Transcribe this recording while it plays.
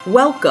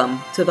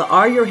Welcome to the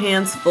Are Your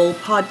Hands Full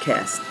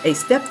podcast, a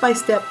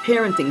step-by-step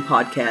parenting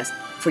podcast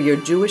for your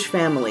Jewish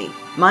family.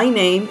 My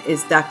name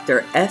is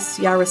Dr. S.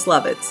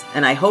 Yaroslavitz,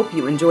 and I hope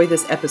you enjoy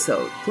this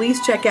episode. Please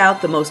check out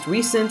the most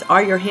recent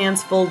Are Your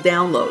Hands Full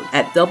download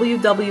at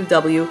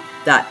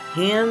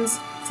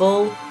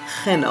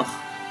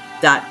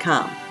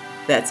www.handsfullchinuch.com.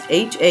 That's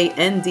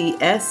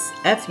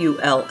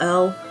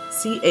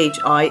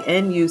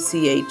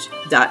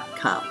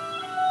HANDSFULLCHINUCH.com.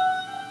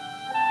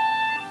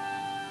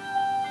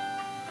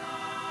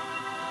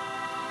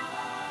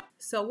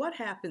 So what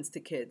happens to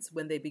kids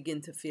when they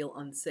begin to feel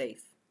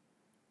unsafe?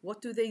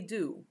 What do they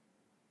do?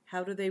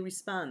 How do they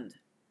respond?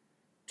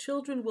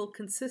 Children will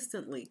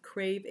consistently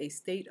crave a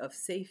state of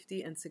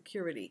safety and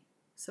security.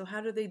 So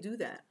how do they do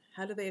that?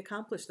 How do they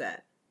accomplish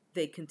that?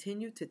 They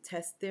continue to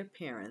test their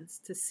parents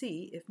to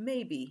see if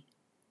maybe,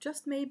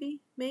 just maybe,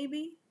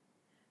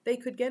 they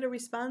could get a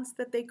response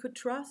that they could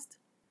trust.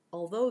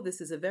 Although this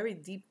is a very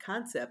deep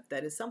concept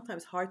that is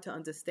sometimes hard to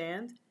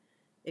understand,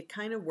 it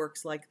kind of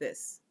works like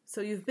this. So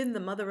you've been the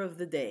mother of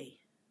the day.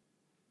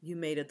 You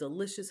made a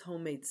delicious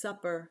homemade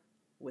supper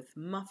with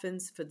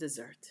muffins for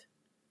dessert.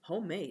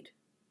 Homemade.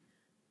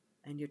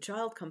 And your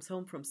child comes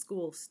home from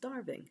school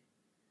starving.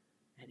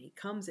 And he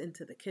comes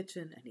into the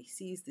kitchen and he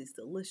sees these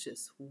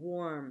delicious,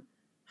 warm,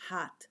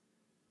 hot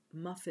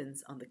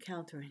muffins on the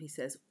counter. And he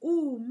says,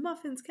 "Ooh,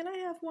 muffins, can I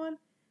have one?"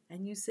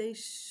 And you say,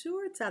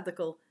 "Sure,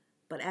 Tzadikal,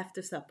 but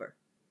after supper."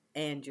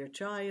 And your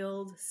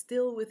child,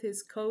 still with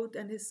his coat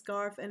and his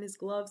scarf and his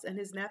gloves and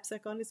his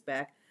knapsack on his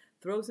back,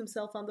 throws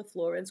himself on the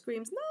floor and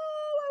screams, "No,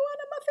 I want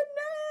a muffin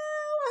now!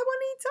 I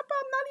want to eat supper!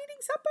 I'm not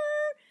eating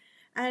supper!"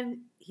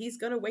 And he's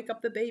going to wake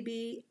up the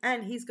baby,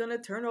 and he's going to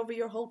turn over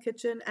your whole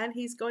kitchen, and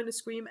he's going to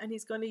scream, and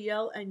he's going to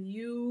yell, and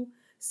you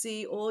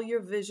see all your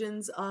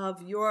visions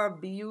of your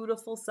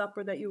beautiful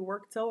supper that you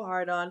worked so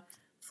hard on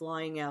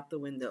flying out the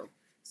window.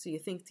 So you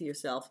think to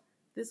yourself,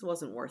 this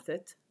wasn't worth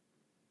it.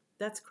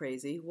 That's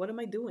crazy. What am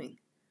I doing?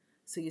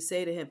 So you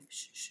say to him,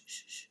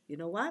 shh. You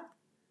know what?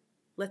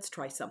 Let's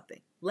try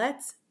something.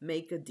 Let's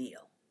make a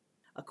deal.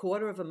 A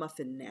quarter of a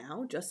muffin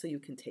now, just so you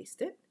can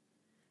taste it.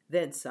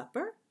 Then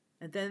supper,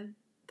 and then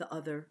the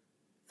other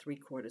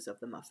 3/4 of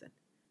the muffin.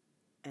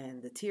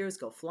 And the tears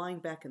go flying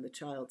back in the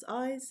child's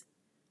eyes,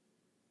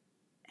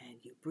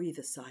 and you breathe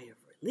a sigh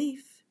of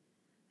relief,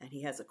 and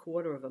he has a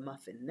quarter of a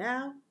muffin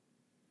now,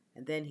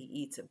 and then he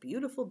eats a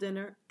beautiful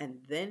dinner,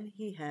 and then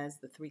he has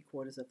the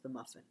 3/4 of the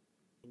muffin.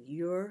 And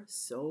you're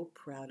so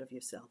proud of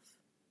yourself.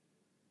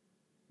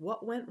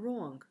 What went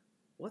wrong?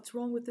 What's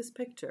wrong with this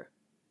picture?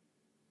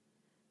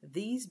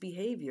 These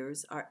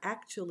behaviors are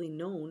actually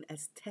known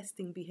as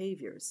testing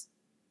behaviors.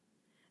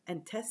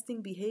 And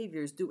testing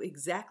behaviors do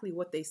exactly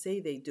what they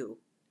say they do.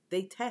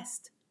 They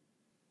test.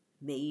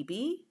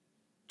 Maybe,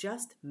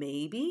 just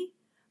maybe,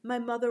 my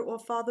mother or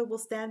father will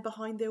stand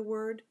behind their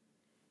word.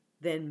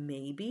 Then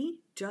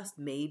maybe, just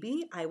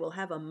maybe, I will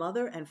have a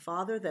mother and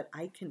father that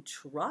I can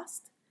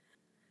trust.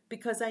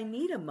 Because I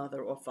need a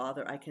mother or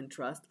father I can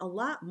trust a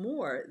lot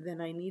more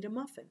than I need a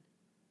muffin.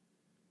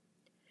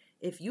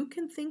 If you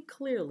can think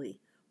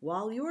clearly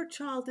while your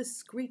child is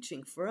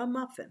screeching for a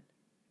muffin,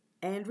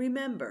 and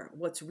remember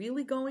what's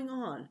really going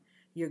on,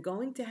 you're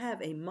going to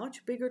have a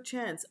much bigger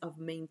chance of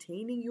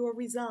maintaining your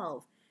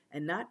resolve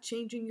and not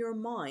changing your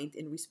mind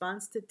in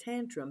response to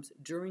tantrums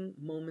during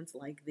moments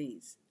like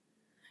these.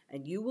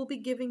 And you will be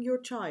giving your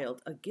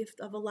child a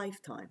gift of a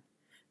lifetime,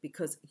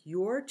 because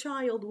your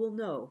child will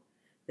know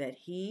that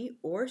he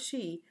or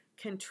she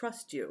can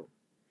trust you,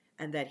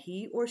 and that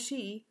he or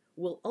she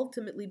will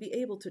ultimately be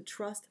able to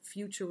trust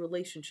future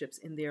relationships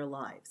in their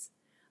lives.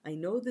 I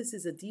know this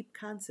is a deep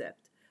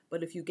concept,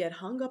 but if you get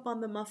hung up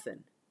on the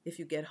muffin, if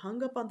you get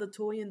hung up on the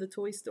toy in the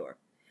toy store,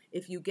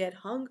 if you get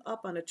hung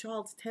up on a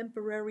child's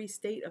temporary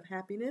state of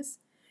happiness,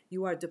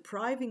 you are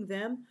depriving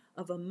them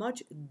of a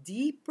much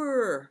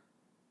deeper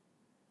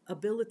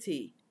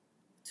ability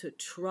to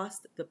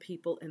trust the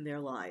people in their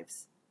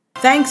lives.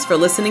 Thanks for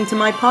listening to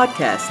my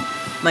podcast.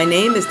 My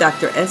name is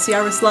Dr. S.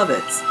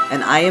 Yaroslavitz,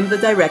 and I am the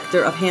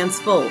director of Hands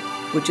Full,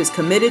 which is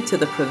committed to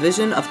the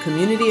provision of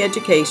community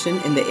education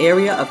in the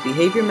area of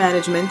behavior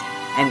management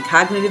and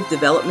cognitive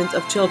development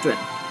of children.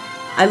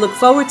 I look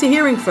forward to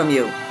hearing from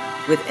you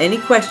with any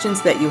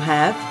questions that you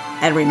have,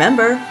 and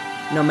remember,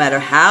 no matter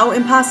how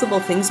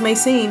impossible things may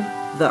seem,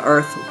 the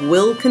earth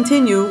will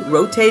continue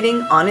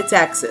rotating on its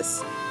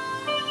axis.